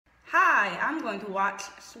Hi, I'm going to watch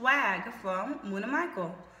Swag from Munna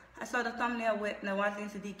Michael. I saw the thumbnail with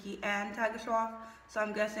Nawazin Siddiqui and Tiger Shroff, so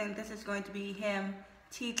I'm guessing this is going to be him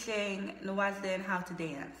teaching Nawazin how to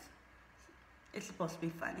dance. It's supposed to be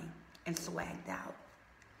funny and swagged out.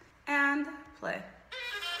 And play.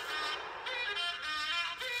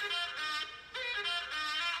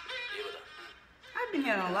 I've been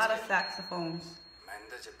hearing a lot of saxophones.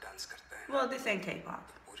 Well, this ain't K-pop.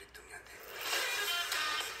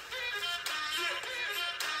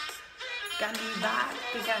 Gandhi bot,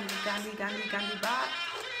 Gandhi bot.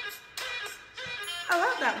 I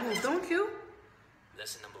love that move, don't you?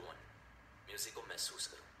 Lesson number 1. Music को महसूस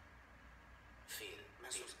करो. Feel it.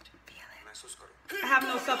 I have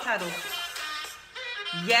no subtitles.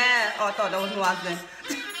 Yeah. Oh, I thought that was Nawazin.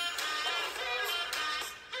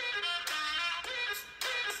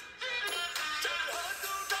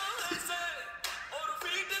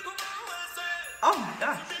 Oh my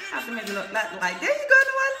gosh, I have to make it look like there you go,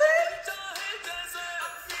 Nawazin.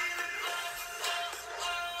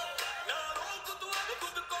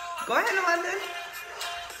 Go ahead, Munna.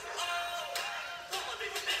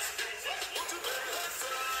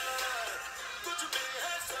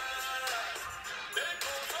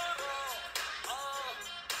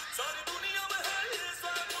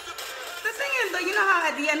 The thing is, though, you know how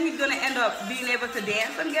at the end he's gonna end up being able to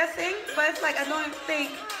dance, I'm guessing? But it's like, I don't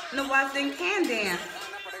think Nawazin can dance.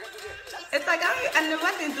 It's like, and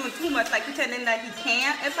Nawazin doing too much, like pretending that he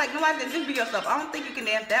can't. It's like, Nawazin, just be yourself. I don't think you can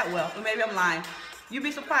dance that well, or maybe I'm lying. You'd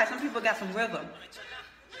be surprised, some people got some rhythm.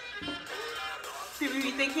 People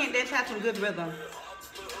you think can't dance have some good rhythm.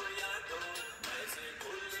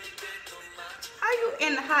 How you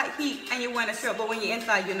in the hot heat and you're wearing a shirt, but when you're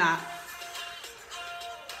inside, you're not?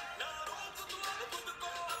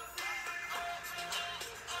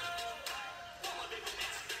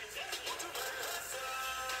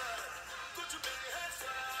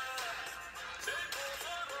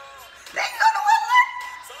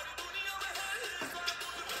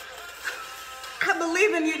 I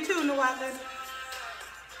believe in you too, Nawazin.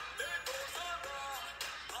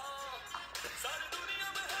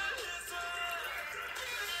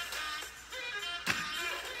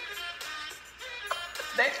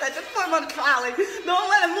 They said just put him on the trolley. Don't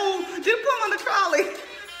let him move. Just put him on the trolley.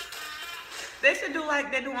 They should do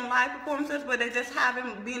like they're doing live performances where they just have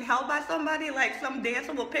him being held by somebody, like some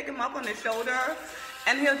dancer will pick him up on his shoulder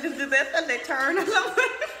and he'll just do this and they turn or something.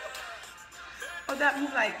 Or that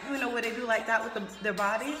move, like, you know, where they do like that with their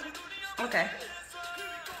bodies? Okay.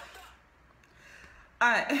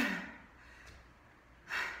 Alright. What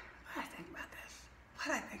do I think about this? What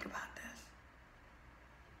do I think about this?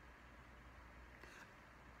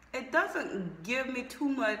 It doesn't give me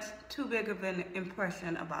too big of an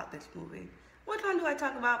impression about this movie. Which one do I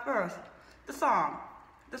talk about first? The song.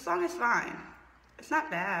 The song is fine. It's not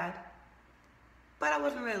bad. But I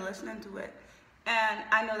wasn't really listening to it. And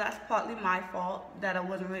I know that's partly my fault that I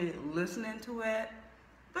wasn't really listening to it.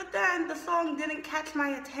 But then the song didn't catch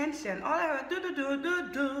my attention. All I heard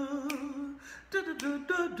do-do-do-do-do,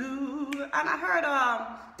 do-do-do-do-do. And I heard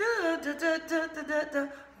do-do-do-do-do-do.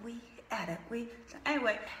 We at it. So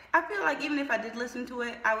anyway, I feel like even if I did listen to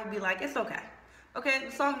it, I would be like, it's okay. Okay,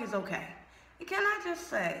 the song is okay. And can I just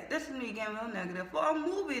say, this is me getting real negative. For a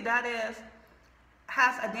movie that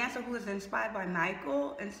has a dancer who is inspired by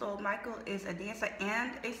Michael, and so Michael is a dancer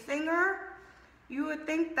and a singer, you would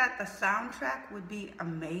think that the soundtrack would be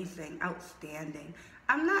amazing, outstanding.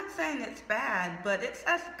 I'm not saying it's bad, but it's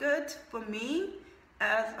as good for me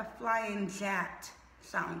as a Flying Jatt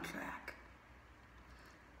soundtrack.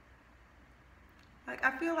 Like,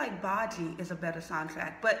 I feel like Baji is a better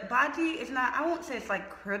soundtrack, but Baji is not, I won't say it's like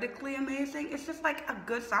critically amazing, it's just like a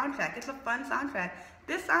good soundtrack. It's a fun soundtrack.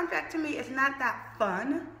 This soundtrack to me is not that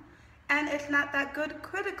fun, and it's not that good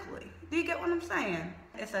critically. Do you get what I'm saying?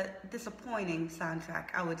 It's a disappointing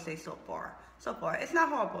soundtrack, I would say, so far. So far. It's not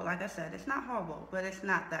horrible, like I said. It's not horrible, but it's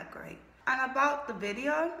not that great. And about the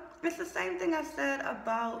video, it's the same thing I said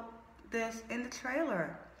about this in the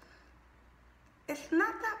trailer. It's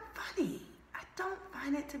not that funny. I don't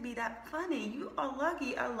find it to be that funny. You are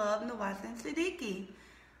lucky I love Nawazin Siddiqui.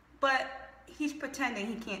 But he's pretending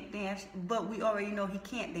he can't dance, but we already know he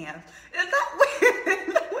can't dance. Is that weird?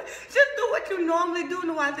 Just do what you normally do,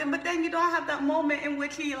 Nawazin, but then you don't have that moment in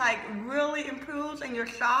which he like really improves and you're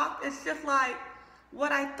shocked. It's just like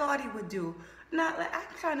what I thought he would do. Now, like, I'm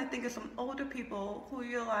trying to think of some older people who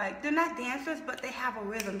you're like, they're not dancers, but they have a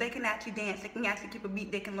rhythm. They can actually dance. They can actually keep a beat.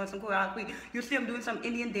 They can learn some choreography. You see them doing some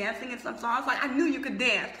Indian dancing in some songs. Like, I knew you could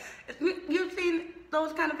dance. You've seen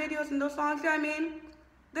those kind of videos and those songs, you know what I mean?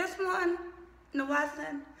 This one,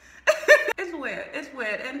 Nawazin, it's weird. It's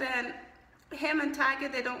weird. And then him and Tiger,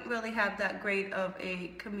 they don't really have that great of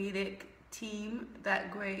a comedic team,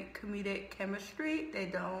 that great comedic chemistry. They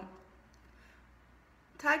don't.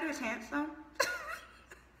 Tiger's handsome.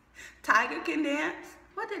 Tiger can dance.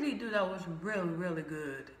 What did he do that was really, really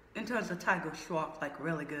good? In terms of Tiger show off, like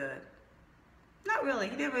really good. Not really,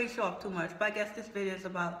 he didn't really show off too much, but I guess this video is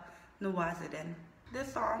about Nawazidin.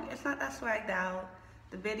 This song, it's not that swagged out.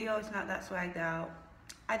 The video is not that swagged out.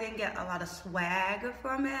 I didn't get a lot of swag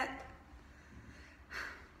from it.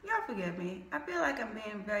 Y'all forgive me. I feel like I'm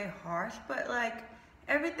being very harsh, but like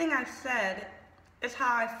everything I've said is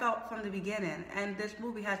how I felt from the beginning, and this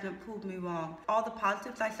movie hasn't proved me wrong. All the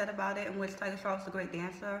positives I said about it, in which Tiger Shroff's a great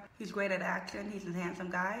dancer, he's great at action, he's a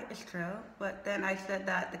handsome guy, it's true. But then I said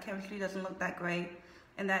that the chemistry doesn't look that great,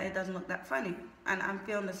 and that it doesn't look that funny. And I'm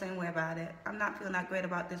feeling the same way about it. I'm not feeling that great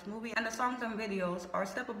about this movie, and the songs and videos are a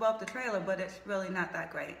step above the trailer, but it's really not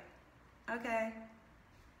that great. Okay?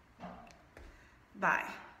 Bye.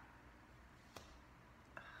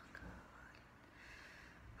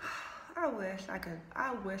 I wish I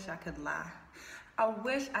could lie. I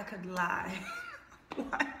wish I could lie.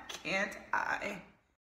 Why can't I?